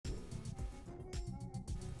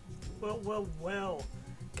Well.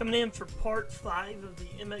 Coming in for part 5 of the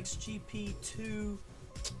MXGP2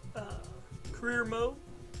 career mode.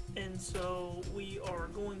 And so we are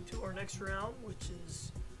going to our next round, which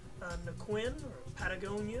is Neuquén, or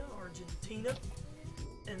Patagonia, Argentina.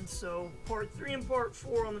 And so part 3 and part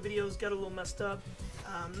 4 on the videos got a little messed up.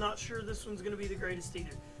 I'm not sure this one's going to be the greatest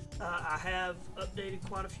either. I have updated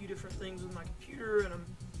quite a few different things with my computer, and I'm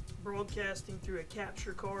broadcasting through a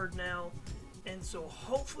capture card now. And so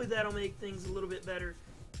hopefully that'll make things a little bit better.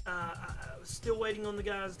 I was still waiting on the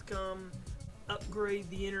guys to come upgrade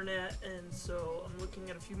the internet, and so I'm looking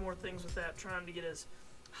at a few more things with that, trying to get as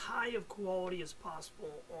high of quality as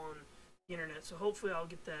possible on the internet. So hopefully I'll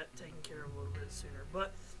get that taken care of a little bit sooner.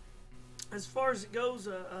 But as far as it goes,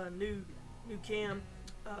 new cam,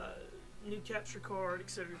 new capture card,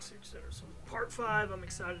 etc., etc., etc. So part 5, I'm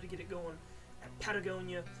excited to get it going at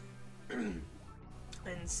Patagonia and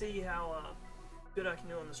see how good I can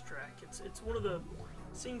do on this track. It's one of the,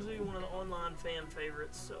 seems to be one of the online fan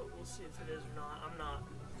favorites, so we'll see if it is or not. I'm not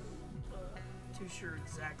too sure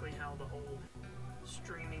exactly how the whole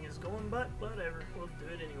streaming is going, but whatever, we'll do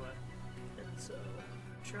it anyway. And so,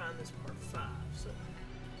 trying this part 5. So,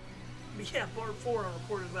 but yeah, part 4 I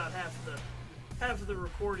recorded about half of the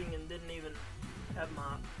recording and didn't even have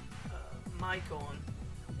my mic on,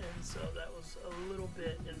 and so that was a little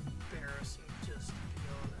bit embarrassing, just to be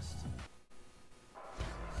honest.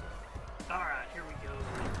 Alright, here we go.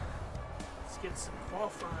 Let's get some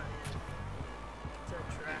qualifying in. Get that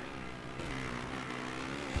track.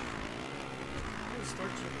 I'm going to start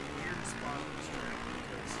you in a weird spot on this track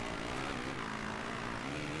because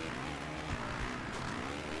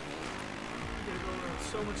I'm going to go around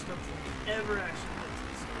so much stuff before we ever actually get to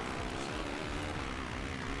this stuff.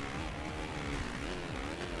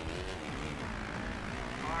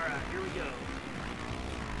 Alright, here we go.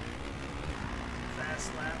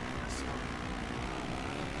 Fast lap.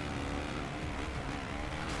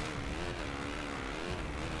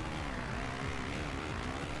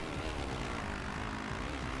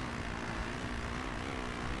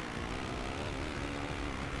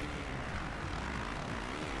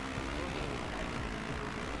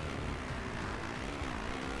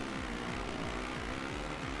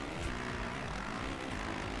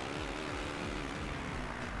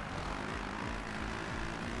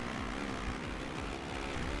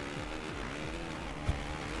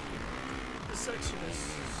 This section is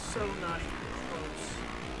so not even close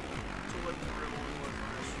to what the real one was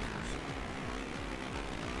last year. So.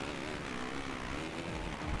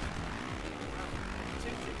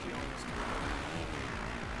 250 on this car.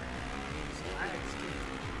 These lags get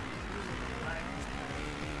usually lags.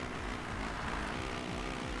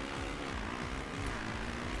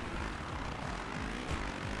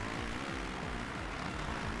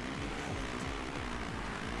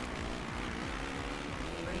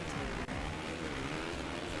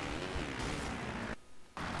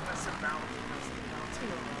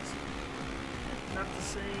 Not the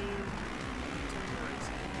same.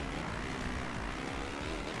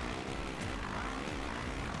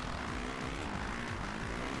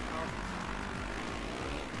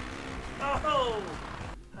 Oh!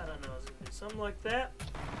 I don't know. I was gonna do something like that.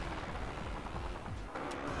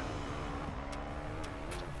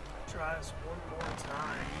 Try this one more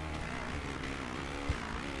time.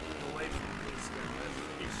 Away from these guys. That's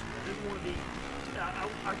the issue. I didn't want to be.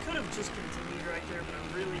 I could have just continued right there, but I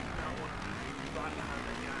really did not want to be right behind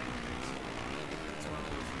that guy. That's why I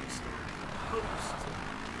was restarting the hopes to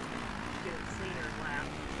get a cleaner lap.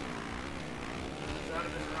 Because I'd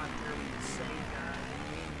have been right there with the same guy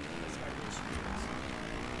as had issues.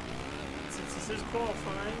 Since this is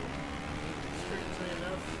qualifying, strangely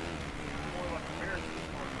enough, more like American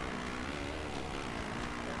qualifying.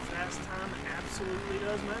 That fast time absolutely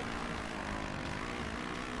does matter.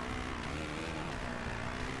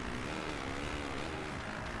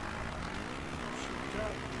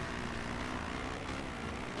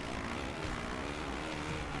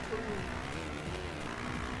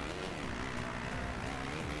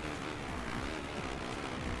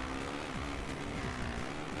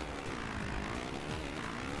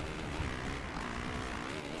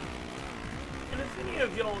 If any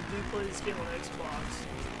of y'all do play this game on Xbox,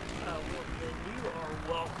 then you are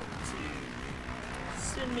welcome to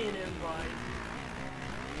send me an invite,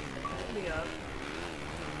 hit me up.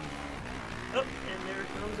 Oh, and there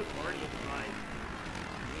comes a party invite.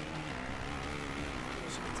 I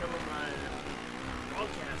should tell them my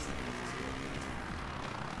broadcasting.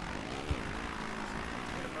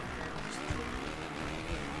 Get them up here and just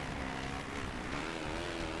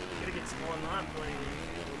gotta get some online play.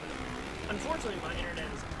 Unfortunately, my internet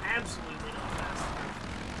is absolutely not fast enough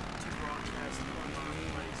to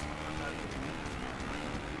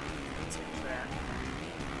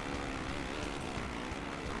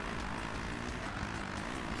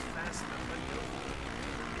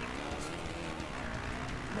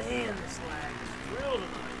Man, this lag is real tonight.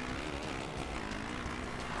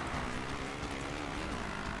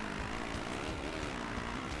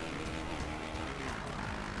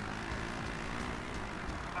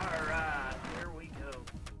 Alright, here we go.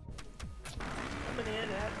 Coming in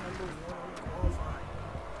at number 1 on the qualifying.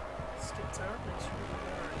 Skip time, make sure we got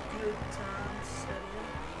our good time set in.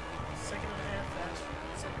 Second and a half faster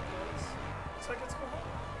than second place. Looks like it's going home.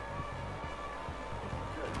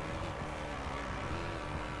 Good.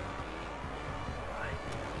 Alright,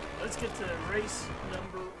 let's get to race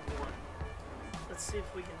number 1. Let's see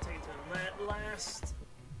if we can take it to them. That last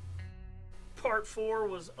part 4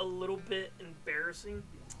 was a little bit embarrassing.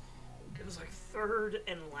 It was like 3rd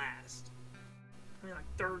and last. I mean,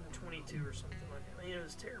 like 3rd and 22 or something like that. I mean, it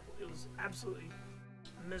was terrible. It was absolutely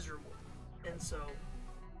miserable. And so,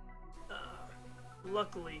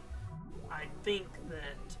 luckily, I think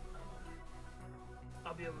that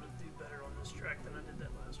I'll be able to do better on this track than I did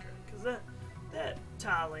that last track. Because that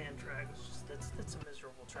Thailand track was just, that's a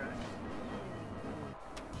miserable track.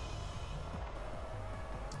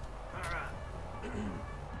 Alright.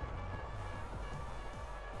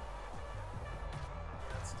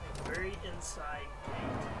 Let's take a very inside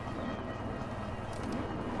gate.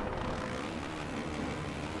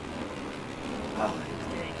 Oh, it's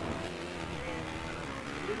gate. Man,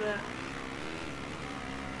 do that.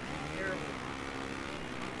 Terrible.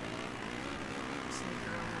 Sneak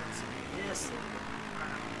around and say, yes.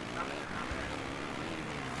 Not bad, not bad.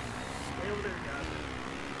 Stay over there, guys.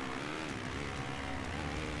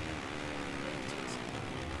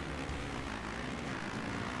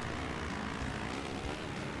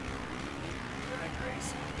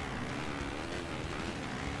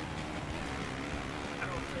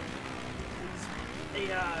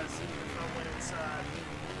 AIs, even if I went inside,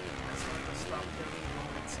 that's not going to stop them from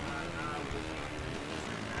going inside, and I would be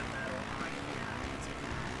in that battle. I can be happy to.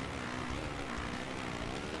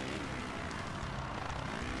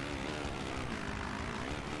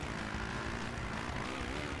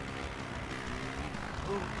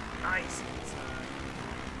 Ooh, nice inside.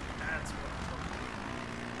 That's what I'm talking about.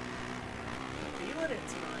 Feeling it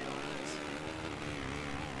tonight on this.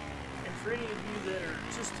 And for any of you that are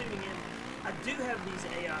just tuning in, I do have these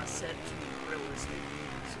AI set to be realistic,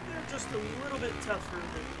 so they're just a little bit tougher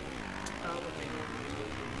than what they normally would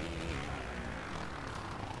be.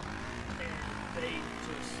 And they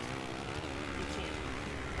just, you can't,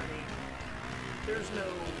 I mean, there's no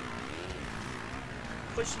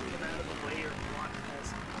pushing them out of the way or blocking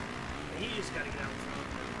past them. You just got to get out in front of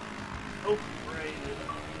them. Hope and pray that you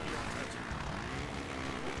don't touch it.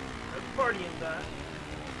 No partying that.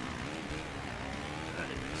 I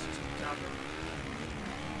didn't miss just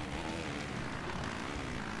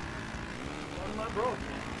on my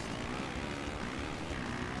broadcast.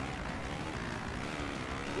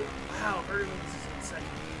 Wow, Erlings is in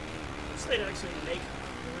second. Wish they'd actually make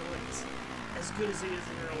Erlings as good as he is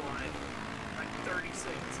in real life. Like 30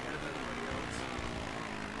 seconds ahead of everybody else.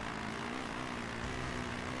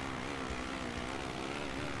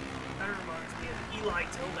 That reminds me of Eli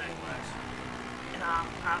Tomac last year. And I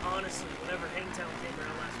honestly, whenever Hangtown came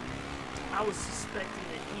around last week, I was suspecting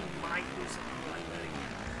that he might do something like that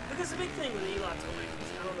again. Because the big thing with Eli Tomac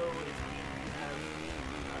is, I don't know if you have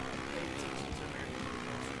paid attention to American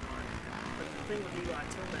football or not, but the thing with Eli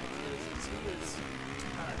Tomac is he was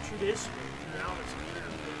traditionally, throughout his career,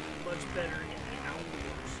 been much better in the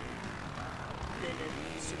outdoors than in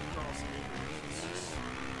Supercross and indoors.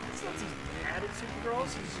 It's not that he's bad at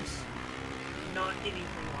Supercross, he's just not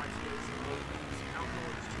anything like he is in outdoors.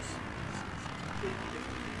 Outdoors just is completely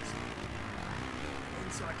different.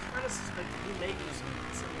 So I kind of suspected he may do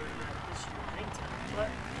something similar to that this year in Hangtown.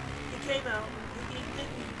 But he came out, he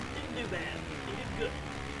didn't do bad. He did good.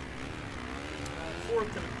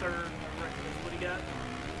 4th and a 3rd, I reckon, is what he got.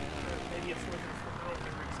 Maybe a 4th and a 4th, I don't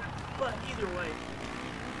remember exactly. But either way,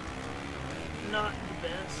 not the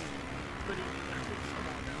best, but he, I think,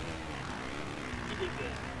 come on now. He did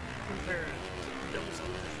good. Comparing double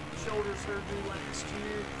shoulder surgery last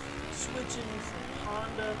year, switching from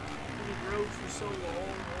Honda, he rode for so long,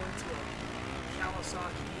 going to a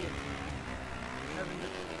Kawasaki and having to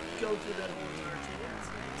go through that whole entire thing.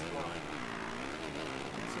 It's a lot.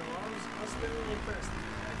 And so I was really impressed with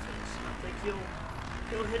that finish. I think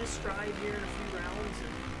he'll hit his stride here in a few rounds,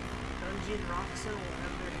 and Dungy and Roxon will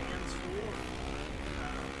have their hands full.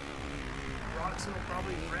 Roxon will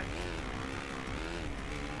probably wreck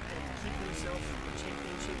and keep himself from a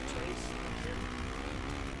championship chase.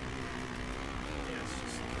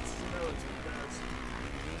 It's because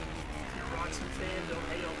if you're a Roxon fan, don't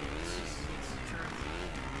hate on me. It's the truth.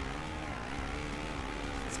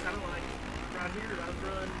 It's kind of like right here, I've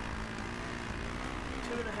run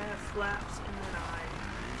 2.5 laps, and then I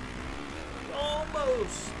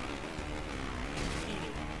almost beat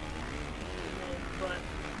it. But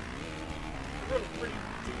I run a pretty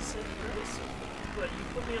decent race. But you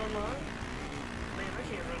put me online, man, I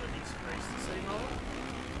can't run a decent race to save my life.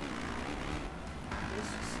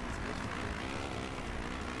 It's just,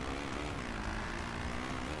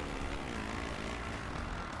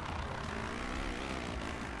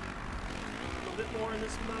 a little bit more in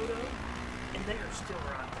this moto, and they are still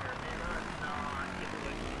right there, man. I'm not getting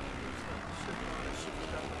away from them. Should have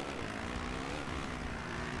shifted up a little bit.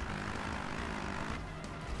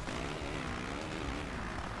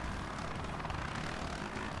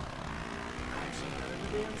 Actually, better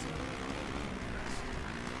than dancing.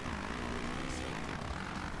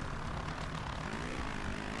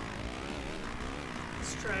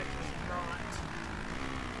 This track is not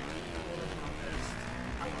one of my best.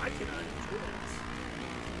 I like it, I enjoy it. It's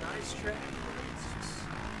a nice track, but it's just,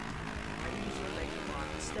 I usually make a lot of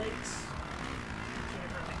mistakes. I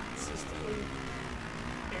can't run it consistently.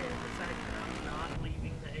 And the fact that I'm not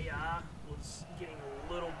leaving the AI was getting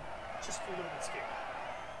just a little bit scary.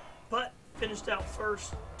 But finished out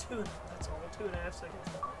first, that's all, 2.5 seconds.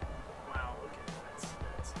 Wow, okay,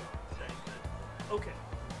 that's dang good. Okay,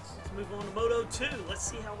 so let's move on to Moto 2. Let's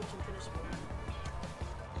see how we can finish Moto 2.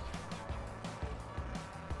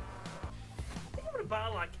 I think I'm gonna buy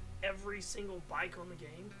like every single bike on the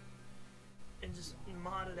game and just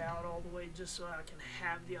mod it out all the way just so I can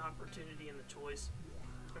have the opportunity and the choice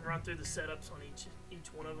and run through the setups on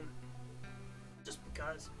each one of them. Just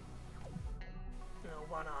because, you know,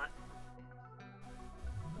 why not?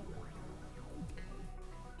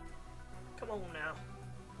 Come on now.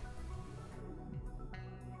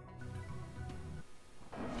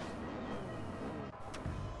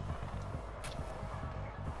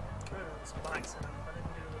 Trying to run some bike setup. I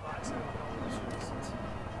didn't do the bike setup at all this reasons.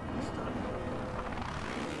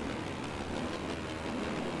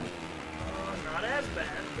 Not as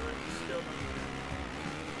bad, but still not bad.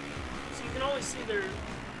 So you can always see how did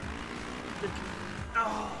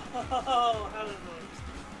it noise?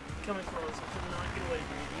 Coming close, I could not get away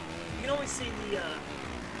from it. You can always see the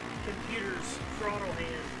computer's throttle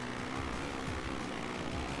hand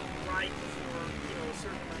right before, a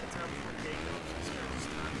certain amount of time before the day comes. It's going to just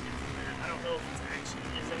time it from that. I don't know if it's actually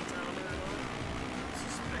is a timer or not. I'm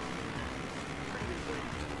suspecting that. Pretty good way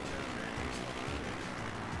to change out that.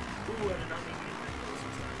 Ooh, I did not mean to get that close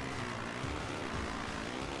this time.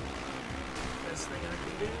 Best thing I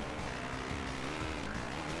can do.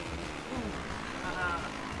 Ooh, haha.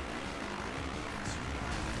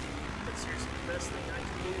 But seriously, the best thing I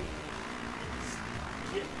can do is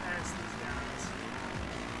get past these guys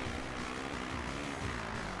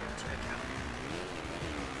and check out.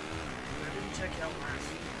 I didn't check out last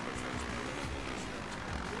the first one.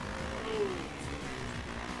 Oh,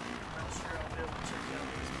 I'm not sure I'll be able to check out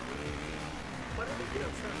this one. Why did we get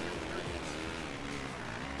up front here?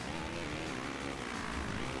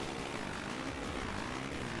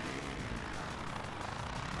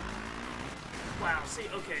 Wow, see,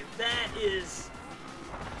 okay, that's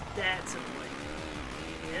annoying.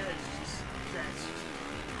 Yeah, that's just, I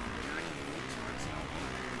can fix myself.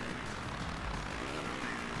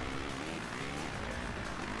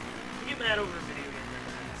 You get mad over a video game,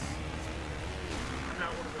 I'm not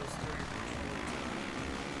one of those three.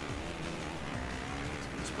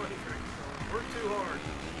 Too much money for it. Work too hard.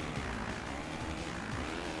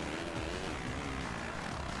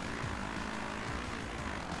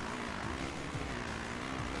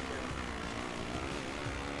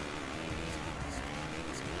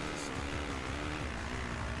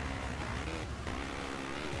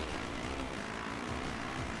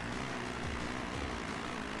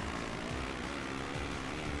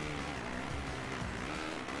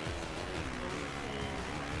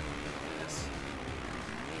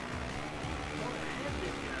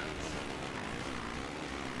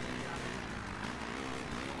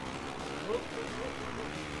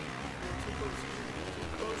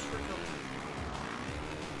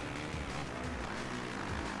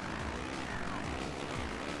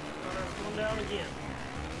 Down again.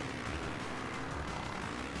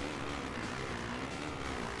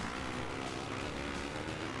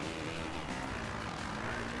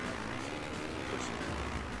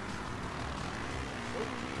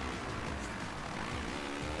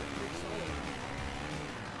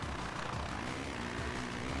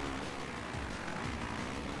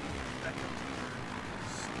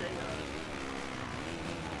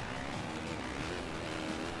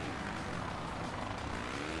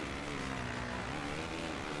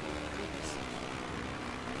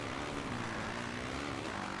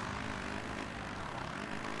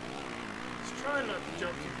 trying not to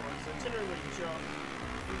jump too far because I generally jump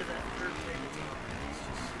into that third tabletop. It's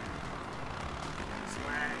just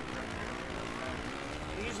lag right there.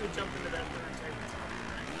 I usually jump into that third tabletop.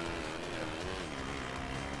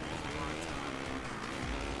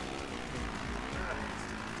 Alright.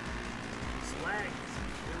 This lag is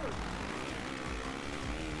good.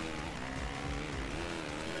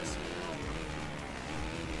 Messing me all up.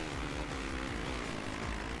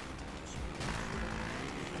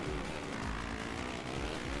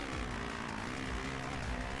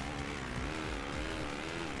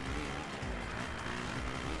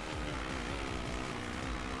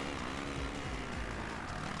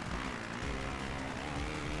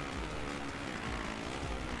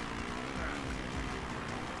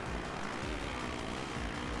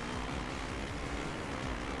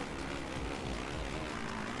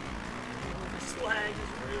 Lag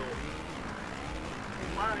is real.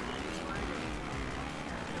 A lot of games lagging.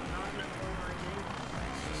 Not in an online game.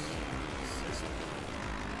 It's just consistent.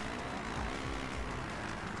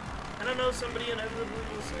 And I know somebody inevitably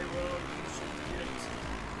will say, well, you should get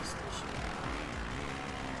PlayStation.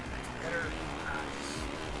 It's better.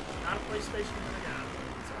 Not a PlayStation that I got.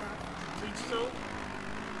 It's alright. Teach his own.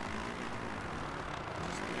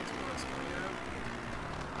 Just the Xbox coming out.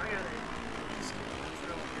 I got a piece of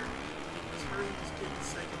control here. Just get the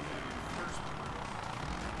second one first.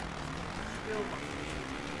 Still my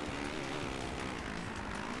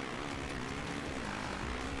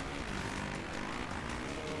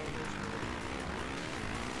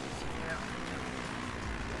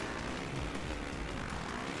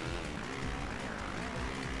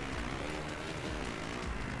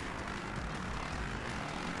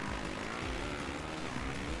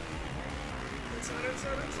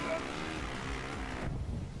Inside.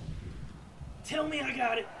 Tell me I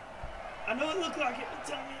got it. I know it looked like it, but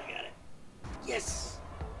tell me I got it. Yes!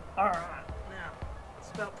 Alright, now,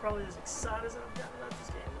 it's about probably as excited as I've gotten about this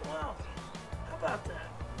game in a while. How about that?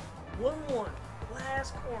 1-1,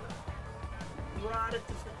 last corner. Right at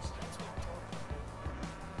the finish. That's what I'm talking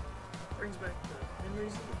about. Brings back the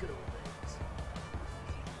memories of the good old days.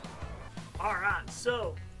 Alright,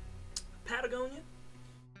 so, Patagonia.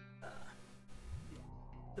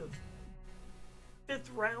 The fifth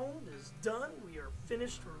round is done. We are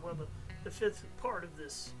finished, or well, the fifth part of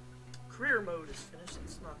this career mode is finished.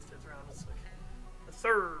 It's not the fifth round, it's like the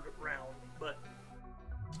third round, but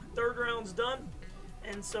third round's done.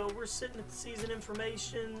 And so we're sitting at the season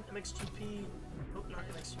information.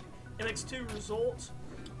 MX2 results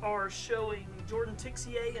are showing Jordan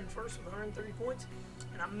Tixier in first with 130 points,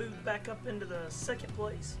 and I moved back up into the second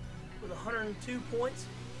place with 102 points.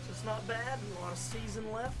 So it's not bad. A lot of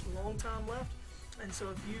season left, a long time left. And so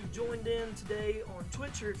if you've joined in today on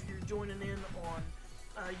Twitch, or if you're joining in on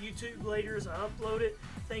YouTube later as I upload it,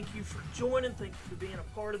 thank you for joining. Thank you for being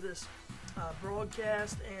a part of this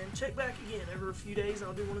broadcast. And check back again. Every few days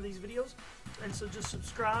I'll do one of these videos. And so just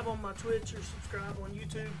subscribe on my Twitch or subscribe on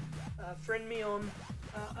YouTube. Friend me on,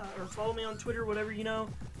 or follow me on Twitter, whatever you know.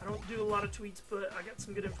 I don't do a lot of tweets, but I got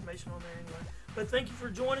some good information on there anyway. But thank you for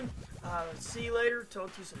joining. See you later.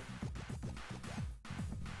 Talk to you soon.